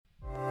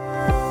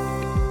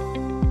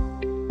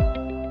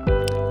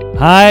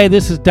Hi,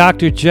 this is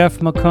Dr. Jeff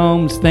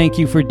McCombs. Thank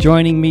you for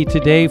joining me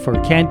today for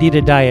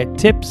Candida Diet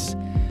tips,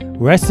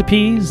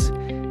 recipes,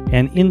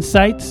 and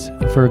insights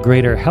for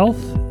greater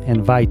health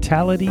and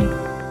vitality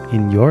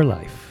in your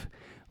life.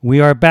 We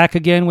are back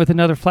again with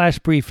another flash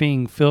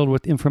briefing filled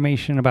with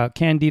information about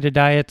Candida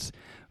diets,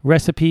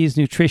 recipes,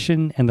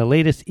 nutrition, and the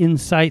latest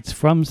insights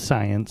from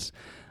science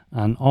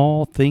on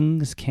all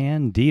things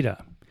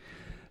Candida.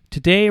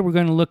 Today we're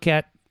going to look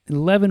at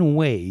 11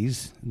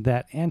 ways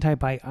that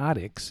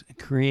antibiotics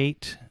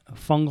create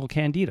fungal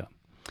candida.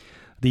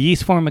 The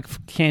yeast form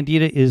of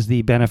candida is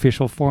the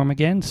beneficial form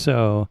again,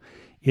 so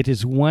it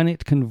is when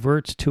it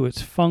converts to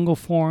its fungal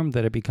form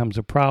that it becomes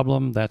a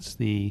problem. That's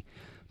the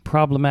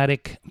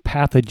problematic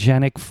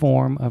pathogenic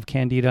form of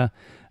candida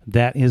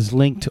that is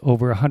linked to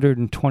over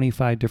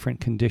 125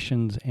 different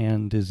conditions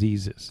and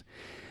diseases.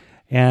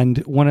 And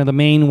one of the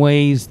main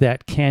ways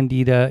that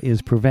candida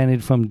is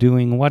prevented from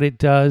doing what it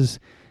does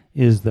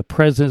is the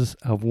presence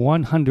of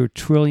 100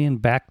 trillion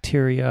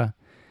bacteria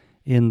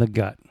in the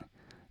gut.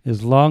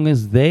 As long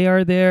as they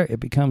are there,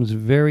 it becomes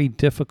very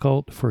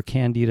difficult for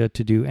candida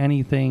to do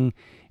anything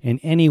in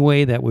any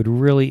way that would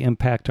really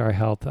impact our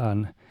health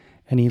on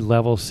any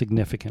level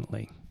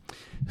significantly.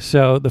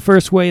 So the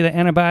first way that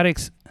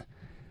antibiotics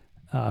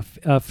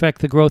affect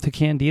the growth of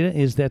candida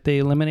is that they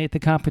eliminate the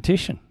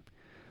competition.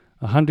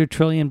 100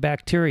 trillion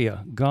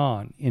bacteria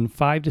gone in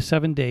 5 to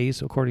 7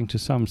 days, according to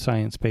some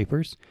science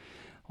papers.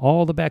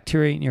 All the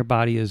bacteria in your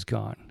body is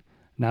gone.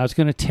 Now, it's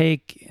going to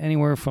take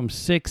anywhere from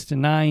 6 to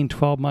 9,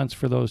 12 months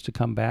for those to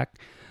come back,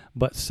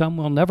 but some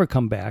will never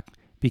come back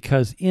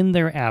because in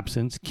their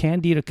absence,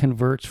 candida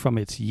converts from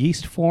its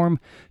yeast form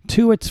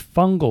to its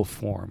fungal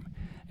form,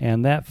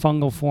 and that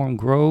fungal form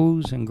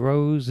grows and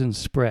grows and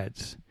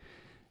spreads.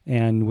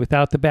 And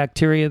without the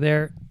bacteria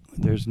there,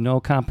 there's no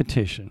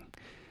competition.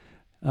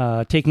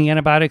 Taking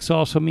antibiotics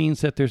also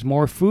means that there's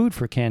more food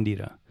for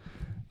candida.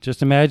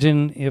 Just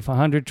imagine if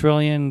 100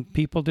 trillion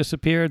people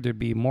disappeared, there'd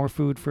be more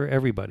food for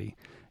everybody.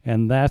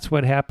 And that's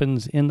what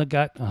happens in the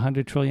gut.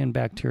 100 trillion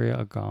bacteria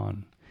are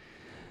gone.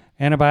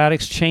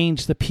 Antibiotics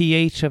change the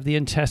pH of the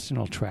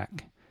intestinal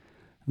tract.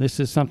 This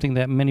is something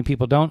that many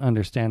people don't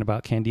understand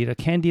about candida.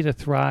 Candida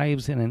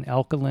thrives in an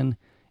alkaline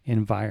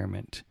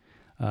environment.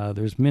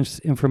 There's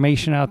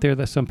misinformation out there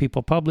that some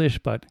people publish,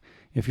 but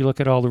if you look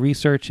at all the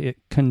research, it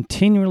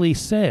continually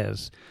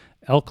says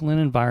alkaline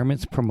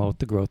environments promote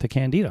the growth of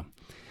candida.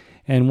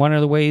 And one of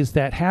the ways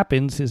that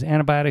happens is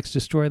antibiotics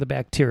destroy the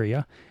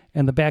bacteria,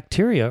 and the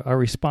bacteria are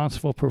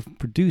responsible for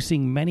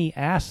producing many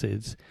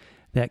acids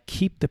that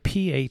keep the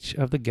pH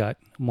of the gut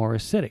more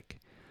acidic.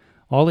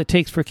 All it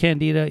takes for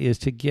candida is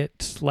to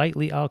get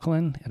slightly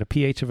alkaline at a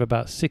pH of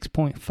about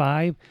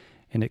 6.5,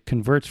 and it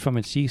converts from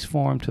its yeast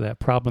form to that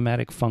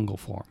problematic fungal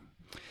form.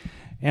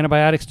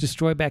 Antibiotics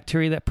destroy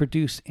bacteria that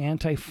produce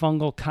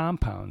antifungal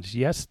compounds.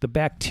 Yes, the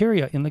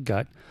bacteria in the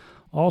gut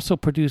also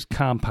produce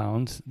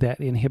compounds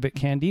that inhibit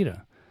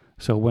candida.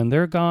 So when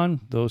they're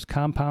gone, those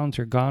compounds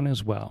are gone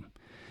as well.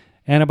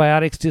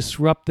 Antibiotics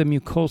disrupt the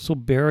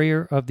mucosal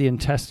barrier of the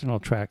intestinal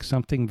tract,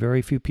 something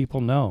very few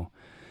people know.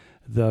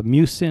 The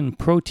mucin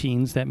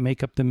proteins that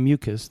make up the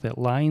mucus that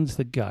lines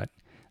the gut,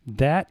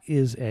 that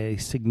is a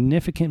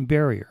significant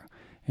barrier.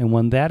 And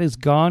when that is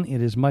gone,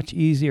 it is much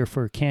easier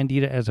for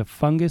candida as a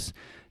fungus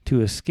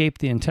to escape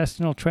the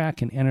intestinal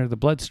tract and enter the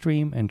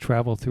bloodstream and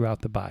travel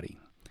throughout the body.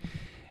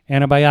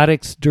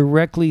 Antibiotics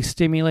directly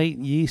stimulate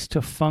yeast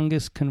to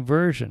fungus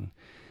conversion.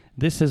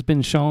 This has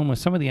been shown with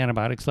some of the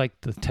antibiotics like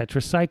the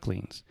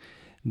tetracyclines.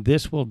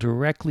 This will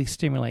directly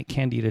stimulate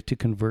candida to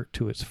convert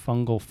to its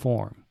fungal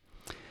form.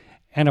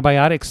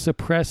 Antibiotics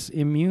suppress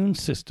immune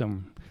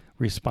system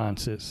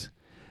responses.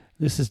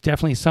 This is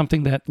definitely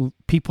something that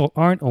people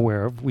aren't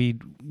aware of. We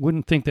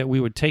wouldn't think that we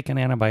would take an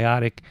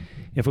antibiotic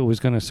if it was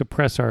going to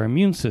suppress our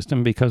immune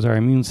system because our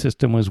immune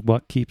system was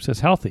what keeps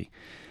us healthy.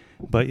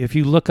 But if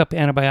you look up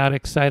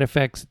antibiotic side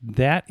effects,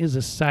 that is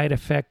a side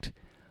effect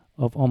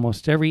of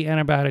almost every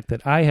antibiotic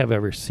that I have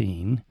ever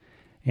seen,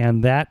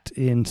 and that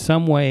in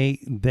some way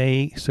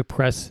they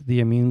suppress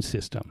the immune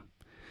system.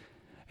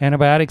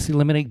 Antibiotics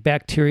eliminate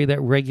bacteria that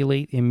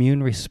regulate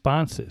immune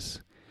responses.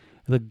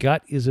 The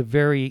gut is a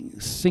very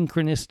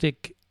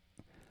synchronistic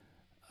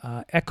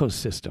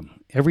ecosystem.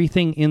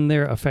 Everything in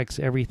there affects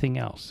everything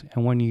else.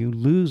 And when you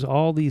lose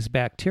all these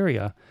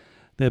bacteria,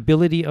 the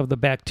ability of the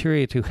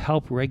bacteria to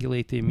help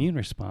regulate the immune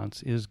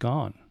response is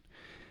gone.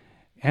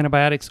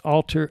 Antibiotics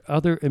alter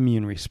other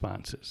immune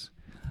responses.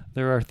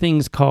 There are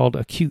things called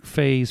acute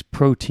phase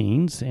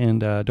proteins,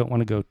 and I don't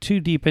want to go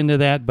too deep into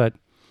that, but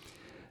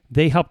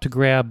they help to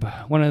grab,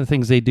 one of the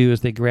things they do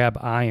is they grab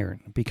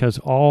iron because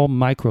all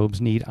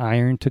microbes need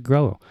iron to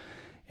grow,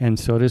 and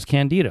so does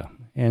candida.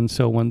 And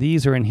so when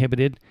these are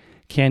inhibited,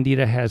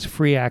 candida has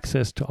free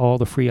access to all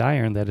the free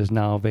iron that is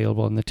now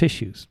available in the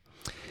tissues.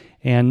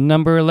 And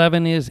number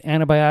 11 is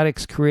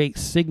antibiotics create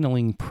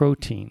signaling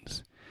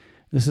proteins.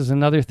 This is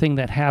another thing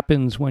that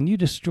happens when you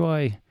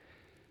destroy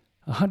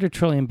 100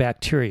 trillion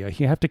bacteria.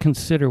 You have to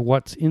consider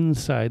what's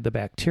inside the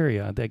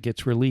bacteria that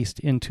gets released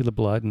into the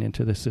blood and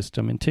into the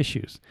system and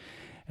tissues.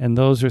 And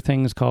those are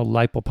things called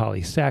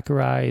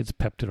lipopolysaccharides,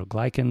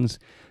 peptidoglycans,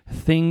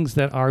 things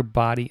that our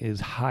body is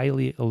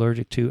highly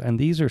allergic to. And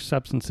these are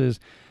substances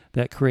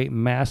that create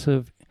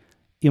massive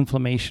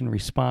inflammation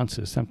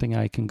responses, something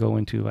I can go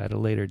into at a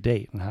later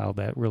date and how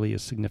that really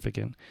is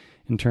significant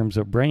in terms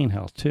of brain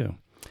health too.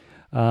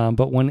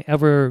 But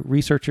whenever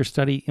researchers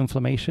study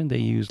inflammation, they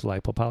use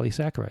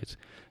lipopolysaccharides.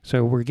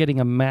 So we're getting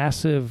a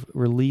massive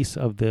release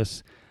of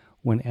this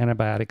when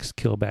antibiotics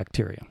kill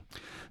bacteria.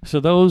 So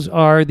those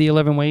are the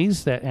 11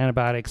 ways that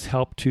antibiotics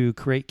help to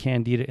create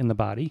candida in the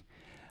body.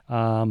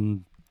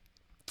 Some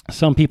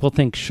people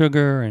think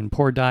sugar and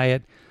poor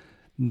diet.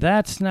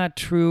 That's not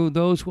true.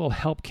 Those will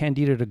help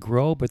candida to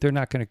grow, but they're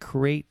not going to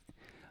create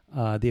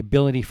the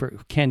ability for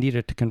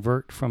candida to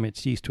convert from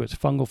its yeast to its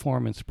fungal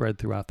form and spread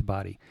throughout the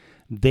body.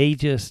 They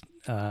just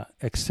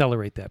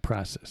accelerate that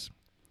process.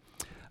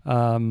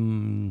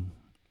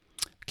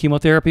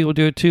 Chemotherapy will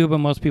do it too, but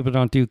most people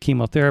don't do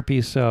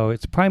chemotherapy, so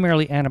it's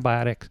primarily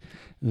antibiotics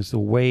is the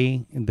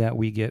way that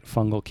we get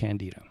fungal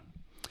candida.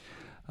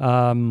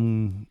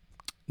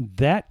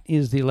 That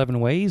is the 11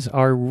 ways.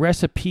 Our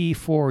recipe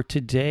for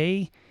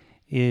today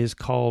is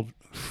called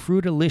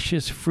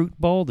Fruitalicious Fruit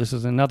Bowl. This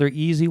is another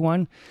easy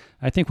one.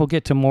 I think we'll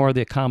get to more of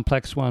the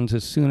complex ones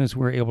as soon as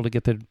we're able to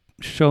get the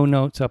show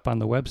notes up on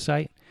the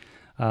website.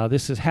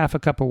 This is half a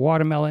cup of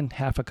watermelon,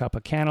 half a cup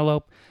of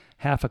cantaloupe,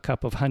 half a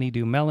cup of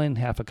honeydew melon,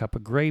 half a cup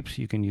of grapes.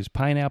 You can use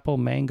pineapple,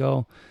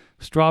 mango,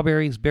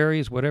 strawberries,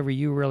 berries, whatever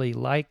you really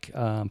like,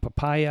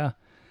 papaya.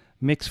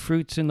 Mix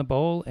fruits in the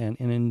bowl and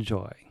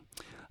enjoy.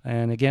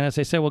 And again, as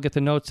I said, we'll get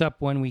the notes up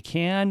when we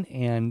can,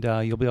 and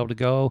you'll be able to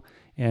go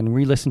and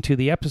re-listen to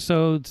the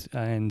episodes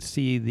and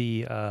see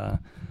the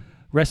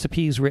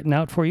recipes written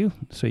out for you,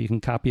 so you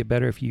can copy it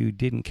better if you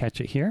didn't catch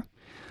it here.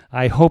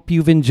 I hope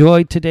you've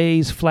enjoyed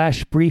today's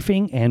flash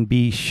briefing, and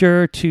be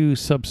sure to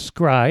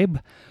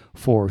subscribe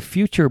for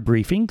future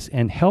briefings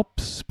and help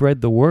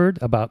spread the word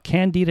about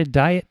Candida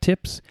Diet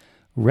tips,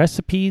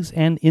 recipes,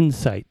 and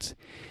insights.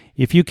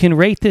 If you can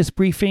rate this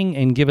briefing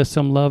and give us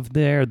some love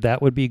there,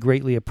 that would be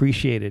greatly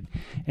appreciated.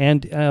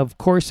 And of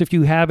course, if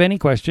you have any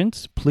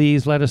questions,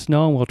 please let us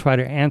know and we'll try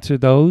to answer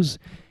those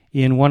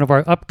in one of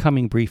our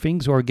upcoming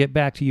briefings or get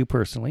back to you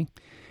personally.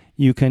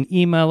 You can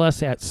email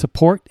us at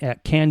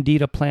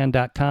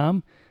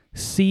support@candidaplan.com,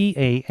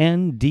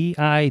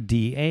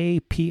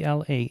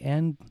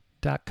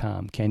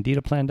 CANDIDAPLAN.com,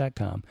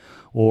 candidaplan.com,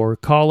 or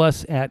call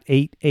us at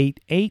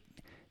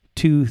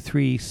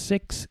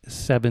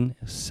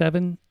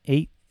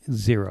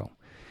 888-236-7780.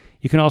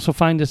 You can also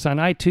find us on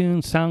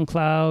iTunes,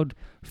 SoundCloud,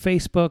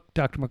 Facebook,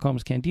 Dr.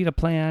 McComb's Candida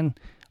Plan,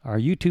 our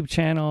YouTube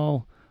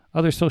channel,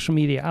 other social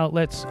media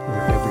outlets. We're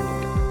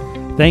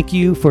everywhere. Thank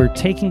you for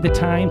taking the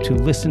time to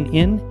listen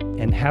in,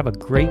 and have a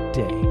great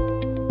day.